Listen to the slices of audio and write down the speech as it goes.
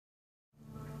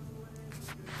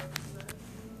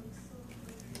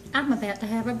I'm about to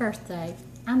have a birthday.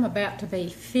 I'm about to be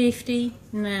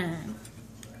 59.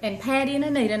 And Patty and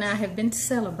Anita and I have been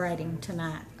celebrating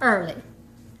tonight, early.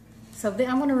 So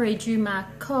I'm going to read you my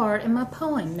card and my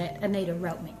poem that Anita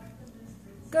wrote me.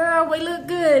 Girl, we look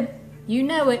good. You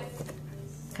know it.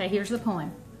 Okay, here's the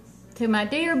poem. To my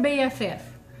dear BFF,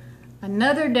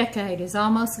 another decade is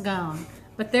almost gone,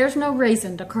 but there's no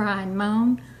reason to cry and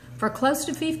moan. For close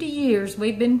to 50 years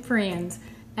we've been friends,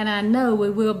 and I know we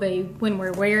will be when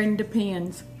we're wearing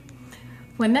Depends.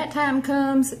 When that time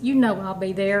comes, you know I'll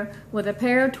be there with a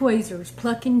pair of tweezers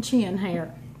plucking chin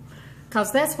hair.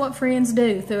 'Cause that's what friends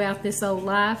do throughout this old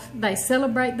life. They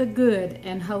celebrate the good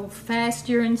and hold fast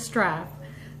during strife.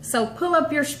 So pull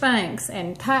up your Spanx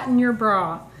and tighten your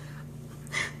bra.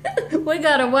 We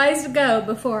got a ways to go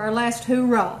before our last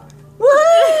hoorah. Woo!